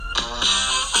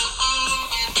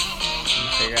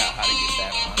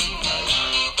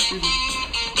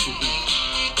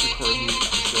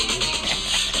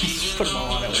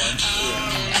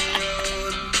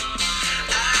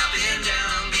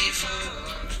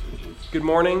Good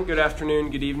morning, good afternoon,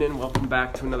 good evening. Welcome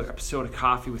back to another episode of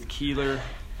Coffee with Keeler.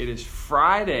 It is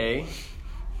Friday,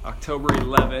 October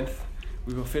 11th.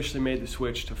 We've officially made the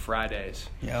switch to Fridays.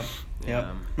 Yep.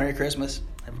 Merry Christmas,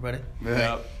 everybody.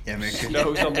 Yep. Yeah, Merry Christmas.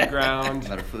 Snow's on the ground.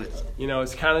 About a foot. You know,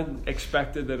 it's kind of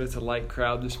expected that it's a light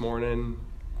crowd this morning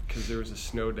because there was a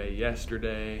snow day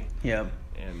yesterday. Yep.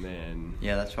 And then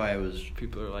Yeah, that's why I was.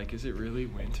 people are like, is it really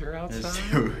winter outside?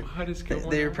 true. What is going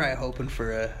They were on? probably hoping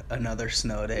for another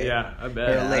snow day. Yeah, I Or a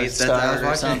bet. late start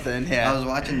or something. Yeah. I was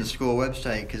watching the school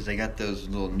website because they got those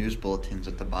little news bulletins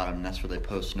at the bottom. That's where they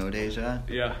post snow days at.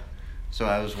 Yeah. So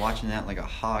I was watching that like a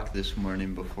hawk this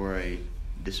morning before I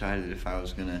decided if I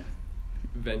was gonna.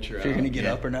 Venture If out. you're gonna get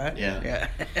Yeah. up or not. Yeah.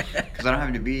 Because I don't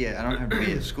have to be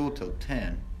at school till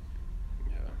 10.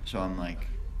 Yeah. So I'm like,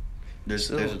 there's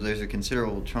So- there's a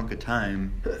considerable chunk of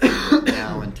time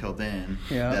now until then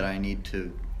Yeah. that I need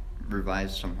to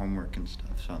revise some homework and stuff.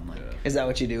 So I'm like, Yeah. Is that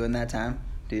what you do in that time?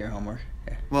 Do your homework?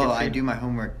 Yeah. well, Good for I you. do my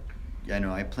homework. I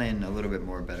know I plan a little bit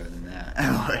more better than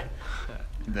that.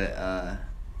 But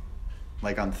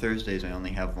like on Thursdays, I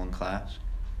only have one class,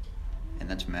 and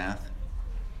that's math.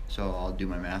 So I'll do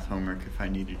my math homework if I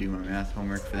need to do my math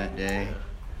homework for that day,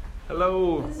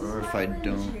 Hello. or if I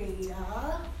don't.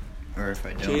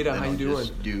 Jada, then how I'll you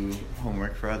just do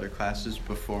homework for other classes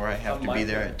before I have to be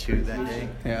there at 2 that day.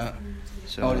 Yeah.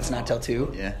 So Oh, it's not till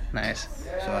 2? Yeah. Nice.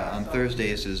 So on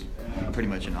Thursdays is pretty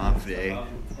much an off day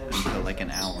until like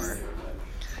an hour.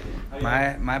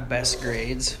 My best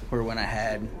grades were when I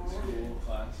had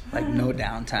like no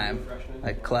downtime,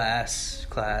 like class,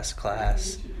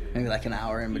 maybe like an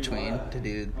hour in between to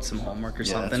do some homework or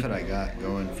Yeah, something. that's what I got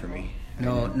going for me.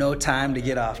 No time to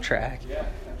get off track.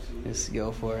 Just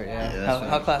go for it. Yeah, Yeah. that's How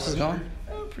what- class is going?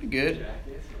 Oh, pretty good.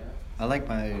 I like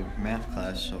my math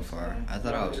class so far. I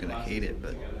thought I was going to hate it,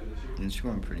 but it's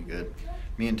going pretty good.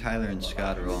 Me and Tyler and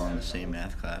Scott are all in the same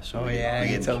math class. So Oh, yeah,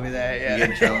 you told me that,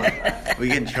 yeah. We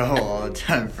get in trouble all the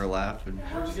time for laughing.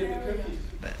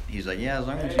 But he's like, yeah, as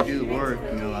long as you do the work,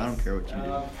 I don't care what you do.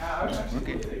 I'm like,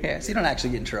 okay. Yeah, so you don't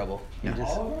actually get in trouble. You No.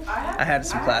 just. I had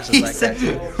some classes like that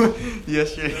too.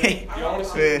 Yesterday,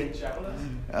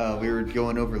 we were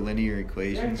going over linear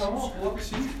equations,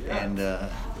 and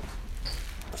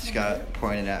Scott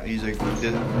pointed out, he's like,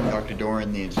 Dr.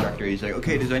 Doran, the instructor, he's like,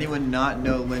 okay, does anyone not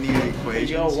know linear equations?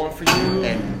 Yo, one for you.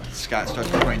 And Scott starts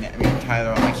pointing at me and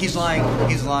Tyler. I'm like, he's lying.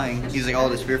 He's like, oh,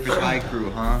 the Spearfish High crew,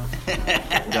 huh?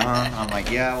 I'm like,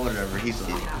 yeah, whatever. He's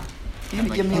lying. You're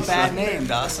gonna give me a bad name, I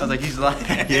Dawson. was like, he's lying.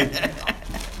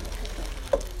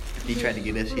 He tried to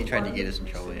get us in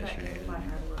trouble yesterday.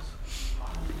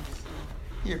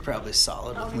 You're probably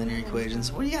solid with linear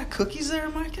equations. What, you got cookies there,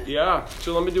 Micah? Yeah,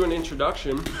 so let me do an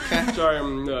introduction. Sorry,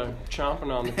 I'm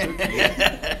chomping on the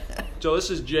cookie. So this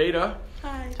is Jada.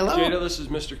 Hi. Hello. Jada, this is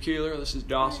Mr. Keeler. This is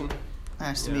Dawson.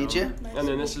 Nice to meet you. And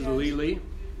then this is Lily.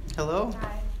 Hello.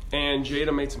 And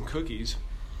Jada made some cookies.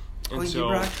 And Oh, you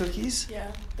brought cookies?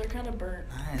 Yeah, they're kind of burnt.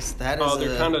 Nice. That is. oh,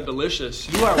 they're kind of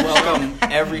delicious. You are welcome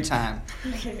every time.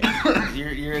 Okay.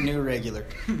 You're a new regular.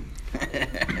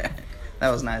 That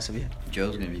was nice of you.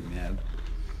 Joe's gonna be mad.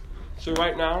 So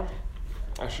right now,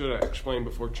 I should have explained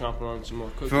before chomping on some more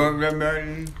cookies.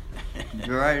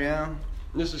 Right now.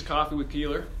 This is Coffee with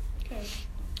Keeler. Okay.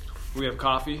 We have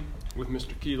coffee with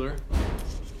Mr. Keeler.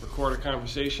 Record a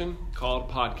conversation, call it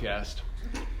a podcast.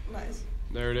 Nice.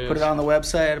 There it is. Put it on the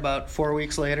website about 4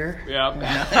 weeks later.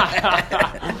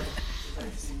 Yeah.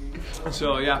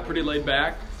 So yeah, pretty laid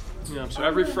back. So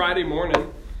every Friday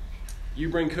morning, you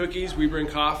bring cookies, we bring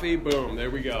coffee. Boom, there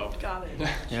we go. Got it.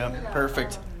 Yep.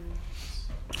 Perfect.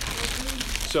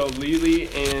 So Lily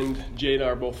and Jada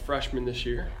are both freshmen this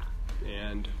year,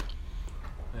 and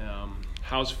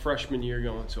how's freshman year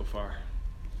going so far?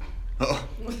 Oh.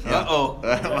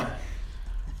 Uh-oh.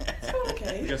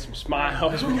 Okay. We got some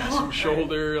smiles, we got some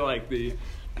shoulder, like the.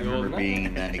 I remember being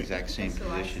in that exact same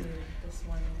position.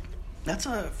 That's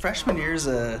a freshman year's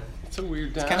a. It's a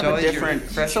weird time. kind So of a is your different.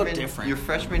 freshman, so different. Your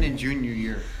freshman and junior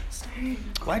year,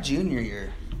 Why junior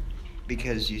year?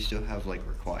 because you still have like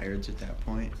requireds at that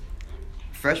point.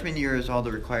 Freshman year is all the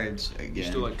requireds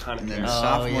again, still, like, kinda and then care.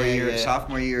 sophomore yeah, year. yeah.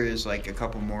 Sophomore year is like a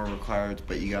couple more requireds,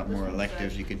 but you got more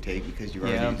electives you can take because you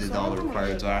already Yeah. did all the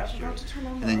requireds last year.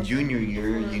 And then junior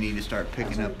year, you need to start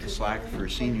picking up the slack for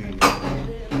senior year.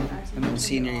 And then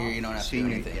senior year, you don't have to do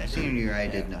Senior, anything. yeah, senior year, I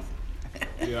did nothing.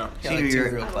 Yeah. Yeah, like two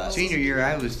real classes. Senior year,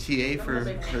 I was TA for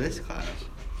this class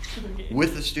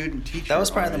with a student teacher. That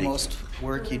was probably the already. most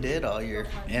work you did all year.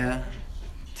 Yeah.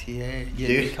 TA, getting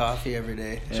Dude. me coffee every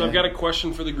day. So I've got a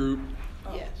question for the group.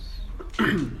 Yes.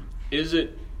 Is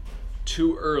it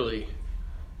too early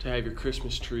to have your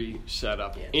Christmas tree set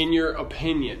up? Yes. In your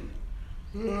opinion.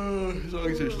 As long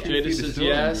as there's 2 Jada feet of says snow on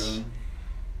the yes. ground.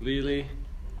 Lily.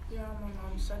 Yeah, my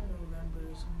mom said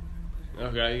November, so we're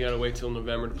gonna put it. Okay, you gotta wait till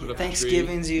November to put up the tree.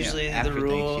 Thanksgiving's usually Yeah, the after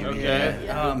rule. Thanksgiving. Okay.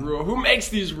 Yeah. The rule. Who makes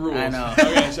these rules? I know.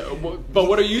 Okay, so, but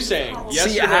what are you saying?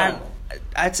 Yes See, or no?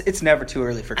 it's never too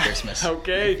early for Christmas.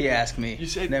 Okay. If you ask me, You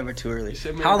said- never too early. you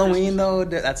said Merry Halloween Christmas. though,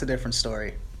 that's a different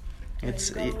story. It's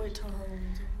You gotta wait till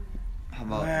Halloween's over. How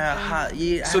about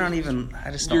So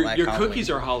I just don't like your Halloween. cookies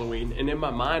are Halloween, and in my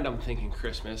mind, I'm thinking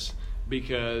Christmas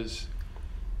because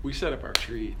we set up our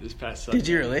tree this past Sunday. Did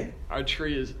you really? Our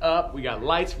tree is up. We got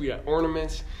lights. We got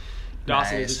ornaments.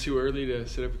 Dawson, is Nice. it too early to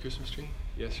set up a Christmas tree?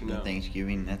 Yes or no?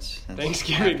 Thanksgiving? That's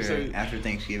Thanksgiving, After, so- after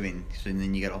Thanksgiving, so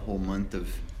then you got a whole month of.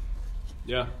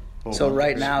 Yeah. So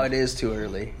right now it is too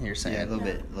early. You're saying? Yeah, a little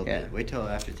bit. Yeah. Wait till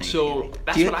after Thanksgiving. So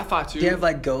that's what I thought too. Do you have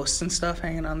like ghosts and stuff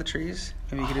hanging on the trees?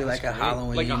 Maybe you could do like a that's great.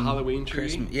 Halloween, Like a Halloween tree?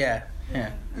 Christmas. Yeah.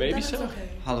 Maybe Then it's so. okay.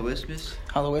 Halloweenmas?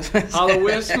 Halloween.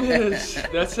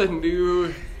 Halloweenmas. That's a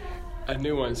new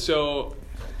one. So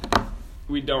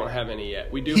we don't have any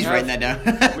yet. We do. He's have, writing that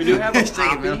down. We do have a He's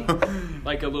taking a poppy, note.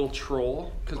 like a little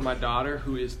troll, because my daughter,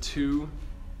 who is 2,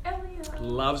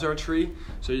 loves our tree.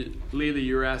 So Lily,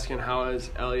 you were asking how is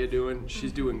Elia doing?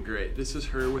 She's doing great. This is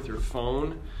her with her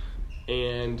phone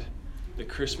and the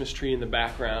Christmas tree in the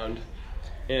background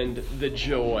and the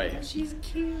joy. She's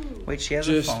cute. Wait, she has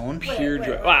Just a phone? pure Wait,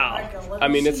 joy. wait, Wow. Micah, let I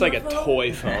me mean, it's see like your a phone.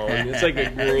 toy phone. It's like a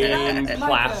green Micah.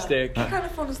 plastic. What kind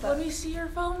of phone is that? Let me see your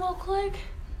phone real quick.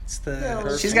 It's the.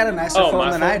 Yeah, She's got a nicer Oh, phone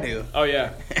my than phone? I do. Oh,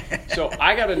 yeah. So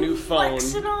I got a new phone.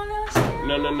 Flexing on us here?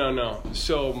 No.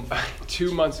 So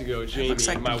 2 months ago, Jamie, Looks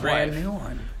like my the brand wife, new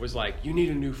one. was like, "You need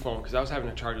a new phone," because I was having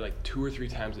to charge it like 2 or 3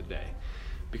 times a day,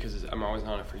 because I'm always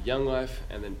on it for Young Life,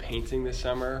 and then painting this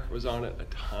summer was on it a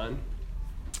ton.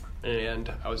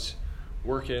 And I was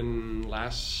working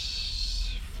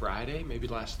last Friday, maybe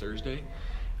last Thursday,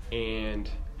 and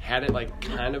had it like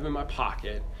kind of in my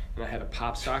pocket, and I had a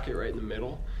pop socket right in the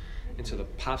middle. And so the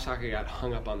pop socket got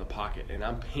hung up on the pocket, and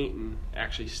I'm painting,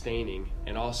 actually staining,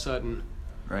 and all of a sudden,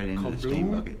 Right into the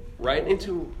stain bucket. right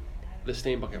into the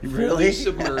stain bucket, fully Really?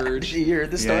 submerged. You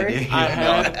heard the Yeah, I story? did.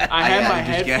 I had my just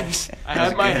headphones. guessed. I That was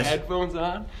had my a guess. headphones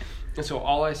on, and so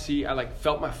all I see, I like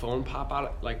felt my phone pop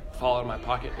out, like fall out of my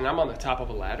pocket, and I'm on the top of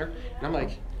a ladder, and I'm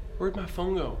like, "Where'd my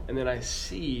phone go?" And then I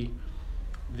see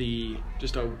the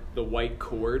white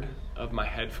cord of my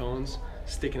headphones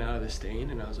sticking out of the stain,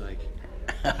 and I was like,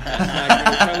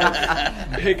 trying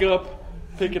to pick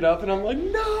it up, and I'm like,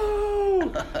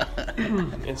 no.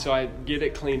 And so I get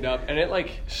it cleaned up, and it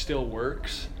like still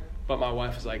works. But my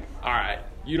wife was like, all right,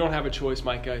 you don't have a choice,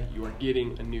 Micah. You are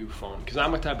getting a new phone. Because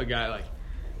I'm a type of guy like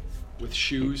with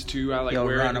shoes too. I like You'll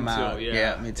wear run it 'em until, out.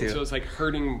 Yeah, me too. And so it's like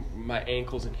hurting my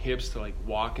ankles and hips to like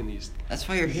walk in these. That's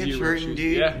why your hips zero hurting, shoes.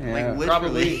 dude. Yeah, Yeah. Like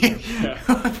probably. literally.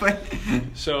 Yeah.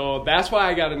 So that's why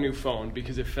I got a new phone,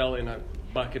 because it fell in a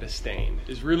bucket of stain.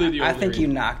 Is really the only I think you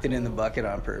reason. knocked it in the bucket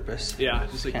on purpose. Yeah,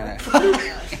 just like Kinda.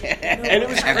 and it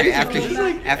was crazy.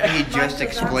 After he just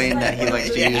explained that he likes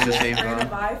to use the same phone.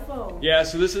 iPhone. Yeah,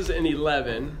 so this is an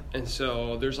 11, and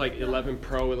so there's like 11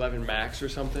 Pro, 11 Max or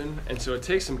something, and so it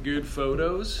takes some good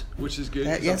photos, which is good.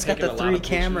 'cause Yeah, I'm it's got taking the a lot 3 of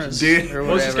pictures. cameras. Dude. Or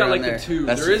Well, it's just got whatever like on the there. 2.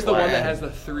 That's There is the one flash. that has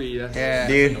the 3. That's Yeah.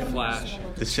 Dude. the flash.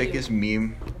 The sickest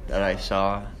meme that I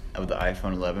saw of the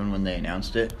iPhone 11 when they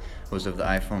announced it was of the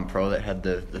iPhone Pro that had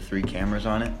the 3 cameras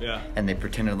on it. Yeah. And they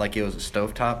pretended like it was a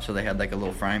stovetop, so they had like a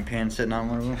little frying pan sitting on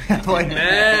one of them. Like,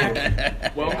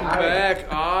 Mac, welcome back,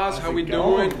 Oz. How we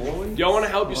doing? Y'all want to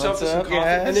help yourself What's to some up, coffee?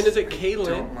 guys? And then is it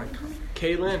Kaylin?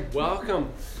 Kaylin, welcome.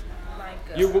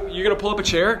 You're gonna pull up a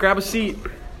chair, grab a seat.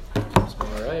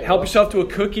 Help yourself to a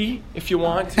cookie if you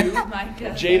want to.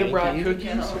 Jada brought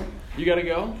cookies. You gotta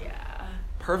go? Yeah.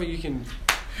 Perfect.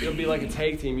 It'll be like a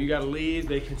tag team. You gotta leave.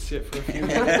 They can sit for a few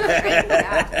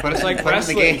minutes. But It's like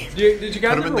wrestling. Did you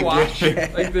guys Put 'em in ever the watch game.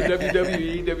 like the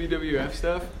WWE, WWF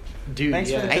stuff? Dude, Thanks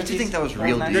for yeah. the I used to think that was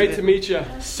real, dude. Great to meet you.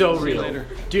 So See you real. later.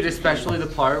 Dude, especially the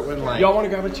part when like Y'all want to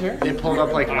grab a chair? they pulled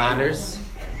up like ladders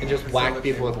and just whacked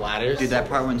people with ladders. Dude, that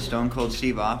part when Stone Cold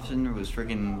Steve Austin was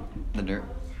freaking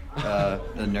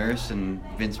the nurse and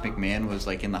Vince McMahon was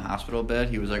like in the hospital bed.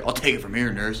 He was like, "I'll take it from here,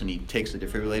 nurse," and he takes the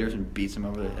defibrillators and beats him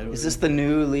over the head. with Is it. this the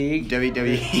new league?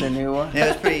 WWE? The new one?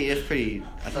 Yeah, it's pretty.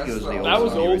 I think it was the old. That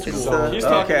was one, the old original school. one. He's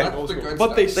talking Okay. about old school.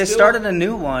 But they They still, started a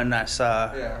new one I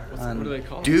saw. Yeah. On, What do they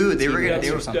call it? Dude, they were gonna. They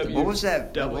W- were something. What was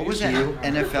that? What was that W-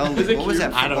 NFL? Is it What was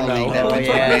that cute? I football don't know. league that Oh, Vince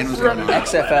yeah. McMahon was going on?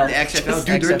 XFL. The XFL.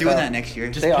 Dude, they're doing XFL. that next year.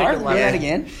 They are doing Yeah. that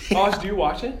again. Oz, do you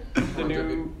watch it? The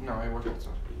new. No, I work at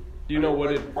some. Do you know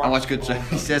what it? I watch good stuff.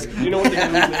 He says. Do you know what the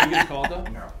new league is called though?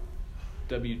 No.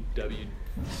 WWF.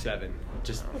 7.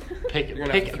 Just pick You're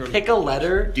gonna have to throw- pick a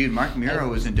letter. Dude, Mark Miro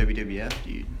was in WWF,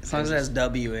 dude. As long as it has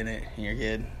W in it, you're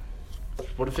good.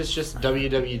 What if it's just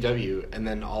www and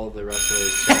then all of the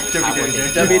wrestlers just have, like,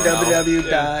 a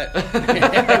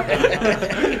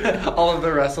www. all of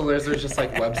the wrestlers are just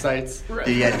like websites.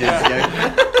 Dude, yeah,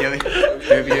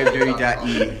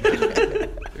 www.e.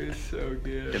 It's so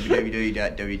good.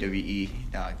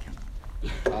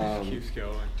 www.wwe.com. Keeps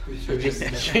going.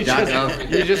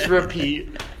 You just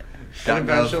repeat. Dot And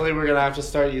gov. eventually we're gonna have to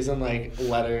start using like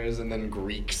letters and then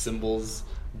Greek symbols.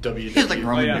 It's like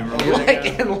Roman yeah. numerals. Like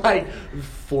in like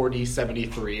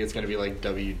 4073, it's gonna be like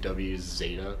WW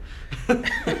Zeta.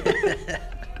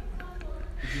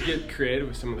 You get creative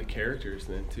with some of the characters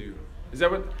then too. Is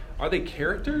that what? Are they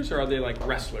characters or are they like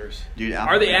wrestlers? Dude,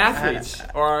 Are they athletes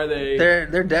or are they? They're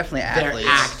definitely They're athletes.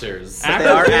 actors. But they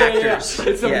are Yeah, yeah, yeah. actors.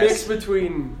 It's a Yes. mix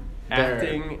between They're-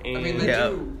 acting and. I mean, they Yeah.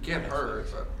 do get hurt,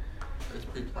 but it's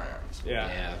pre-planned. yeah.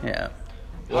 Yeah. Yeah.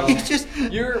 Well, It's just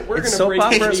we're It's gonna soap break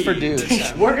operas your for knee dudes. this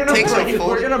time. We're gonna Takes a break,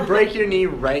 folding- we're gonna break your knee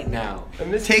right now.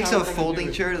 And this is takes how a we're gonna folding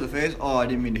do it. chair to the face. Oh, I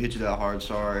didn't mean to hit you that hard.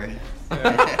 Sorry.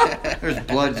 Yeah. There's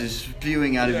blood just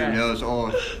spewing out of your Yeah. nose.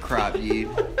 Oh, crap, dude.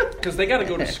 Because they got to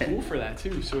go to school for that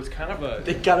too, so it's kind of a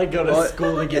They gotta go to Well,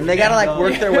 school to get. and they gotta like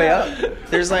work their way up. Yeah.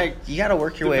 There's like you gotta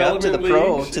work your way up to the Development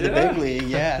pro, leagues, to the yeah. big league.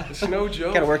 Yeah, It's no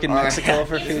joke. gotta work in Mexico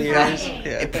for a few years.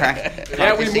 Hey, Yeah.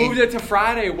 Yeah, we moved it to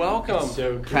Friday. Welcome.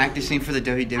 So Practicing for the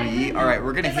WWE. All right,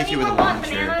 we're gonna hit you with a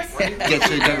launcher.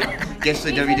 Gets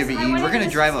to the WWE. We're gonna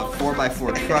drive a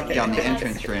 4x4 truck down the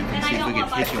entrance ramp and see if we can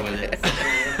hit you with it.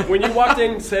 When you walked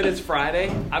in and said it's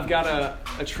Friday, I've got a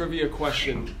trivia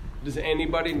question. Does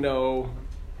anybody know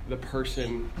the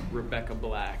person Rebecca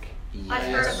Black? I've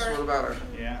heard of What her. about her?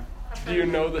 Do you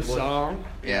know the song?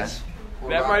 Yes. What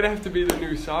That about might her? have to be the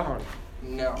new song.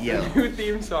 No. Yo, New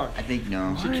theme song. I think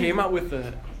no. She came out with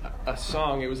a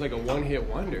song. It was like a one-hit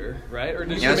wonder, right? Or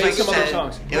did she Yeah, it was make like some other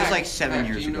songs? it was like 7 Mac,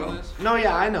 years do you know ago. this? no,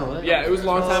 yeah, I know it. Yeah, it was a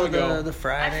long time ago. The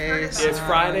Fridays. It's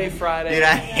Friday. Dude,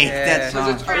 I hate Yeah. that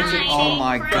song. Friday, Oh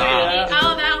my god. Friday.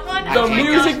 Oh, that one. The Oh my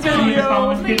music God.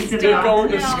 video. Please They're don't. going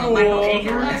to No. school. Dude, they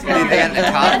got the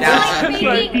top down. Dude,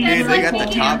 they got the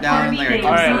top down. And they're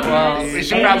All right, well, we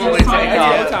should probably take Hey,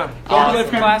 off. yeah, time. Don't be late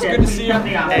for class. Good to see you.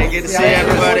 Hey, good to see Thanks for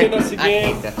everybody. joining us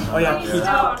again. Oh yeah. Please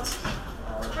don't.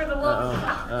 For the love of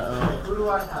God.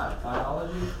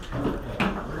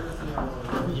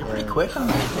 You're pretty quick on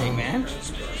everything, man.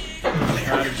 Just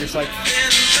like.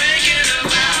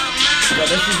 Yeah,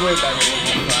 this is way better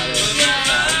than Friday.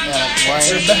 Why? I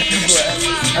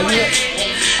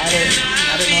didn't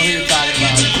know who you're talking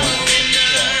about. So,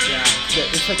 yeah.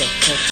 It's like a